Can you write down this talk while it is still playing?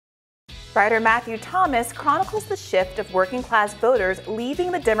Writer Matthew Thomas chronicles the shift of working-class voters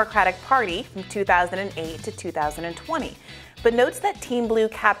leaving the Democratic Party from 2008 to 2020, but notes that Team Blue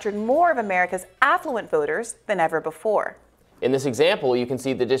captured more of America's affluent voters than ever before. In this example, you can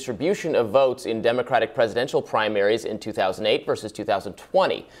see the distribution of votes in Democratic presidential primaries in 2008 versus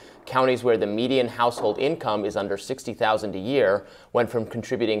 2020. Counties where the median household income is under $60,000 a year went from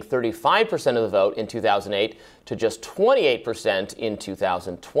contributing 35% of the vote in 2008 to just 28% in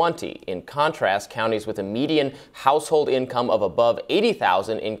 2020. In contrast, counties with a median household income of above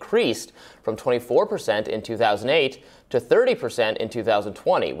 $80,000 increased from 24% in 2008 to 30% in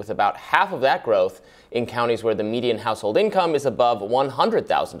 2020, with about half of that growth in counties where the median household income is above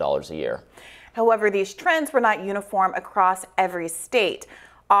 $100,000 a year. However, these trends were not uniform across every state.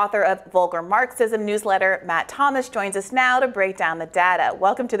 Author of Vulgar Marxism newsletter, Matt Thomas, joins us now to break down the data.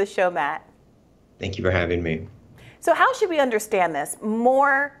 Welcome to the show, Matt. Thank you for having me. So how should we understand this?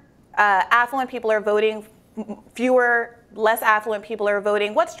 More affluent people are voting, fewer, less affluent people are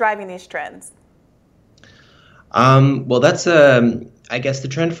voting. What's driving these trends? Well, that's I guess the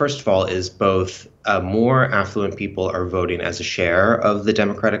trend, first of all, is both more affluent people are voting as a share of the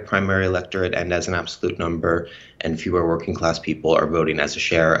Democratic primary electorate and as an absolute number, and fewer working class people are voting as a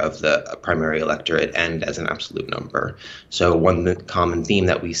share of the primary electorate and as an absolute number. So one common theme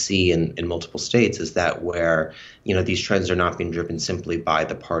that we see in multiple states is that where, these trends are not being driven simply by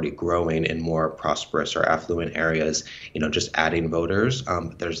the party growing in more prosperous or affluent areas, just adding voters,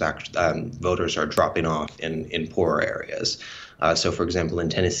 but there's actually voters are dropping off in poorer areas. So, for example, in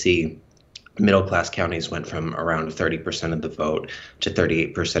Tennessee, middle-class counties went from around 30% of the vote to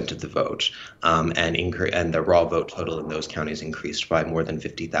 38% of the vote, and the raw vote total in those counties increased by more than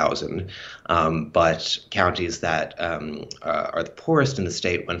 50,000. But counties that are the poorest in the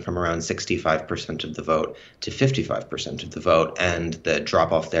state went from around 65% of the vote to 55% of the vote, and the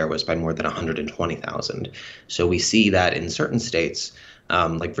drop-off there was by more than 120,000. So we see that in certain states,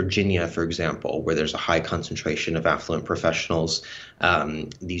 like Virginia, for example, where there's a high concentration of affluent professionals,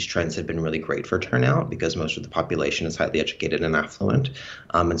 these trends have been really great for turnout because most of the population is highly educated and affluent.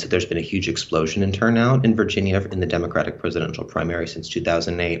 And so there's been a huge explosion in turnout in Virginia in the Democratic presidential primary since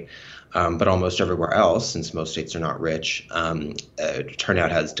 2008. But almost everywhere else, since most states are not rich,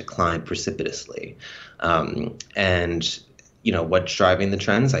 turnout has declined precipitously. What's driving the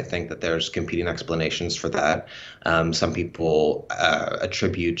trends? I think that there's competing explanations for that. Some people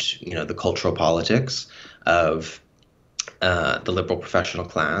attribute, the cultural politics of the liberal professional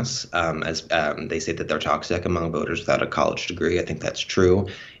class, as they say that they're toxic among voters without a college degree. I think that's true.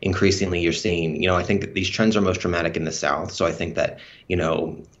 Increasingly, you're seeing, I think that these trends are most dramatic in the South. So I think that,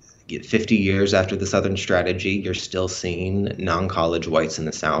 50 years after the Southern strategy, you're still seeing non-college whites in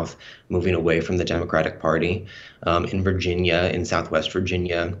the South moving away from the Democratic Party. In Virginia, in Southwest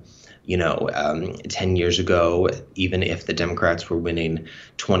Virginia, 10 years ago, even if the Democrats were winning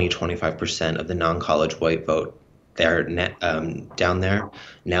 25% of the non-college white vote, they're down there.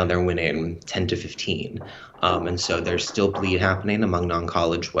 Now they're winning 10 to 15. And so there's still bleed happening among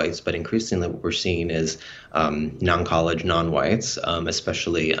non-college whites, but increasingly what we're seeing is non-college non-whites,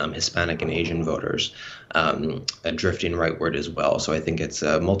 especially Hispanic and Asian voters, drifting rightward as well. So I think it's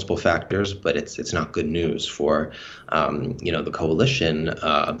multiple factors, but it's not good news for the coalition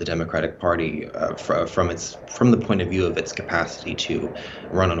of the Democratic Party from the point of view of its capacity to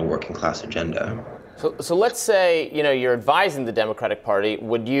run on a working class agenda. So let's say, you're advising the Democratic Party.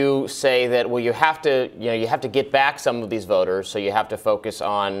 Would you say that, well, you have to get back some of these voters, so you have to focus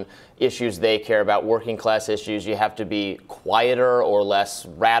on issues they care about, working class issues. You have to be quieter or less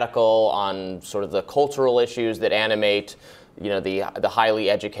radical on sort of the cultural issues that animate, the highly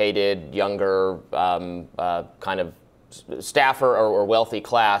educated, younger kind of staffer or wealthy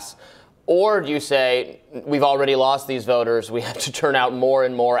class? Or do you say, we've already lost these voters, we have to turn out more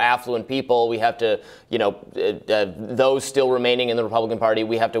and more affluent people, we have to, those still remaining in the Republican Party,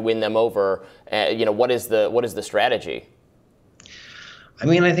 we have to win them over? What is the strategy? I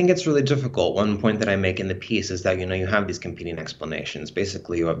mean, I think it's really difficult. One point that I make in the piece is that, you have these competing explanations.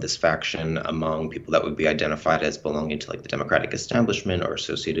 Basically, you have this faction among people that would be identified as belonging to like the Democratic establishment or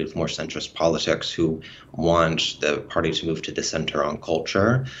associated with more centrist politics who want the party to move to the center on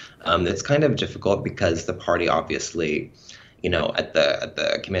culture. It's kind of difficult because the party obviously, at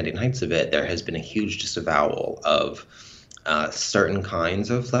the commanding heights of it, there has been a huge disavowal of certain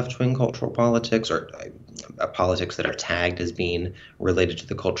kinds of left-wing cultural politics or politics that are tagged as being related to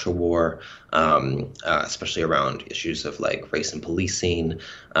the culture war, especially around issues of like race and policing.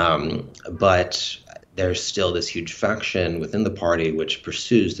 But there's still this huge faction within the party which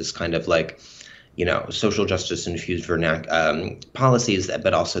pursues this kind of like, social justice infused policies,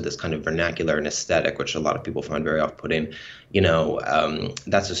 but also this kind of vernacular and aesthetic, which a lot of people find very off-putting,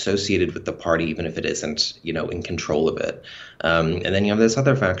 that's associated with the party, even if it isn't, in control of it. And then you have this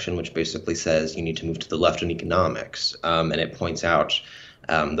other faction, which basically says you need to move to the left in economics. And it points out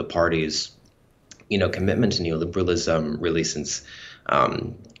the party's, commitment to neoliberalism really since,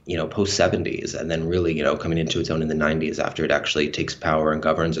 post-70s, and then really, coming into its own in the 90s after it actually takes power and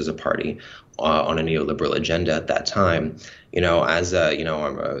governs as a party on a neoliberal agenda at that time.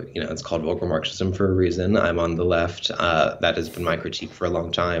 It's called Vulgar Marxism for a reason. I'm on the left. That has been my critique for a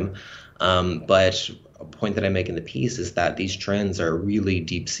long time. But a point that I make in the piece is that these trends are really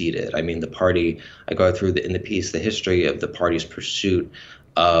deep-seated. I mean, the party, I go through in the piece the history of the party's pursuit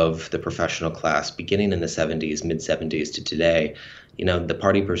of the professional class, beginning in the 70s, mid-70s to today. The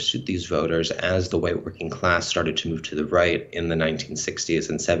party pursued these voters as the white working class started to move to the right in the 1960s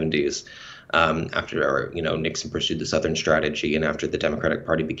and 70s. After Nixon pursued the Southern strategy, and after the Democratic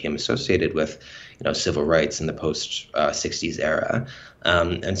Party became associated with civil rights in the post-60s era.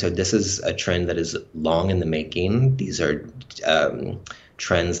 And so this is a trend that is long in the making. These are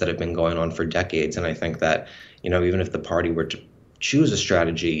trends that have been going on for decades, and I think that even if the party were to choose a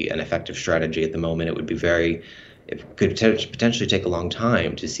strategy, an effective strategy at the moment, it could potentially take a long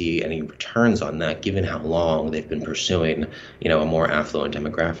time to see any returns on that, given how long they've been pursuing, a more affluent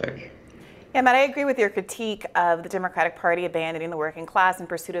demographic. Yeah, Matt, I agree with your critique of the Democratic Party abandoning the working class in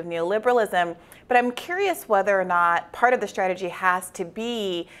pursuit of neoliberalism, but I'm curious whether or not part of the strategy has to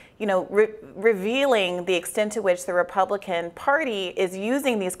be, revealing the extent to which the Republican Party is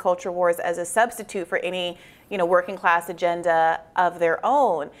using these culture wars as a substitute for any, working class agenda of their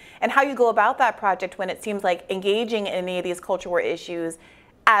own, and how you go about that project when it seems like engaging in any of these culture war issues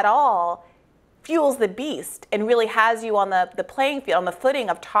at all fuels the beast and really has you on the playing field, on the footing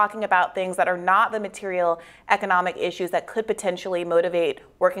of talking about things that are not the material economic issues that could potentially motivate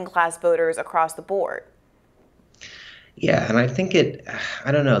working class voters across the board. Yeah, and I think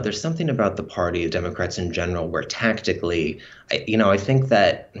I don't know, there's something about the party, Democrats in general, where tactically, I think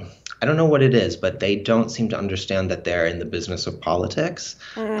that, I don't know what it is, but they don't seem to understand that they're in the business of politics,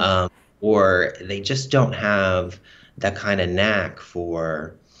 or they just don't have that kind of knack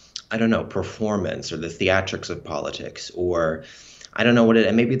for, I don't know, performance or the theatrics of politics, or I don't know what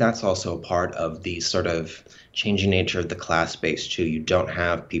and maybe that's also a part of the sort of changing nature of the class base too. You don't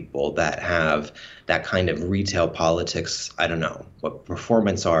have people that have that kind of retail politics, I don't know, what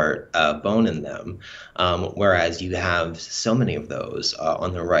performance art bone in them, whereas you have so many of those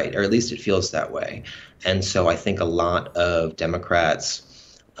on the right, or at least it feels that way. And so I think a lot of Democrats,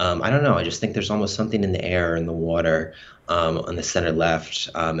 I don't know, I just think there's almost something in the air, in the water, on the center left,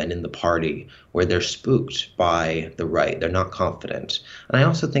 and in the party, where they're spooked by the right. They're not confident. And I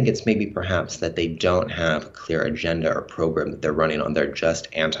also think it's maybe perhaps that they don't have a clear agenda or program that they're running on. They're just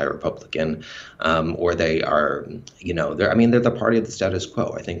anti-Republican, or they are, they're the party of the status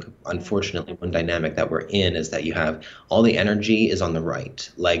quo. I think, unfortunately, one dynamic that we're in is that you have all the energy is on the right.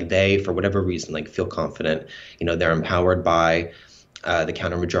 Like they, for whatever reason, feel confident. They're empowered by the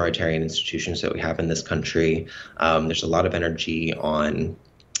counter-majoritarian institutions that we have in this country. There's a lot of energy on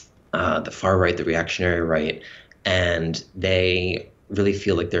the far right, the reactionary right, and they really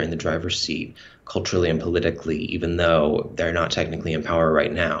feel like they're in the driver's seat culturally and politically, even though they're not technically in power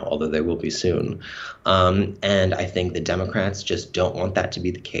right now, although they will be soon. And I think the Democrats just don't want that to be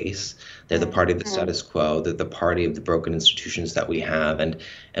the case. They're the party of the status quo. They're the party of the broken institutions that we have. And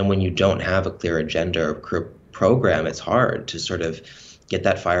when you don't have a clear agenda or program, it's hard to sort of get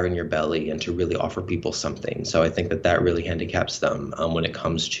that fire in your belly and to really offer people something. So I think that really handicaps them when it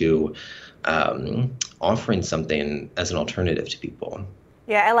comes to offering something as an alternative to people.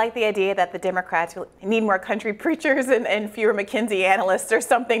 Yeah, I like the idea that the Democrats need more country preachers and fewer McKinsey analysts or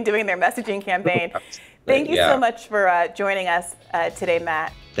something doing their messaging campaign. Thank you so much for joining us today,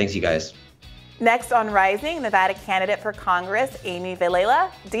 Matt. Thanks, you guys. Next on Rising, Nevada candidate for Congress, Amy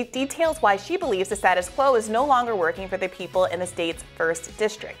Vilela, details why she believes the status quo is no longer working for the people in the state's 1st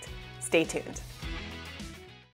district. Stay tuned.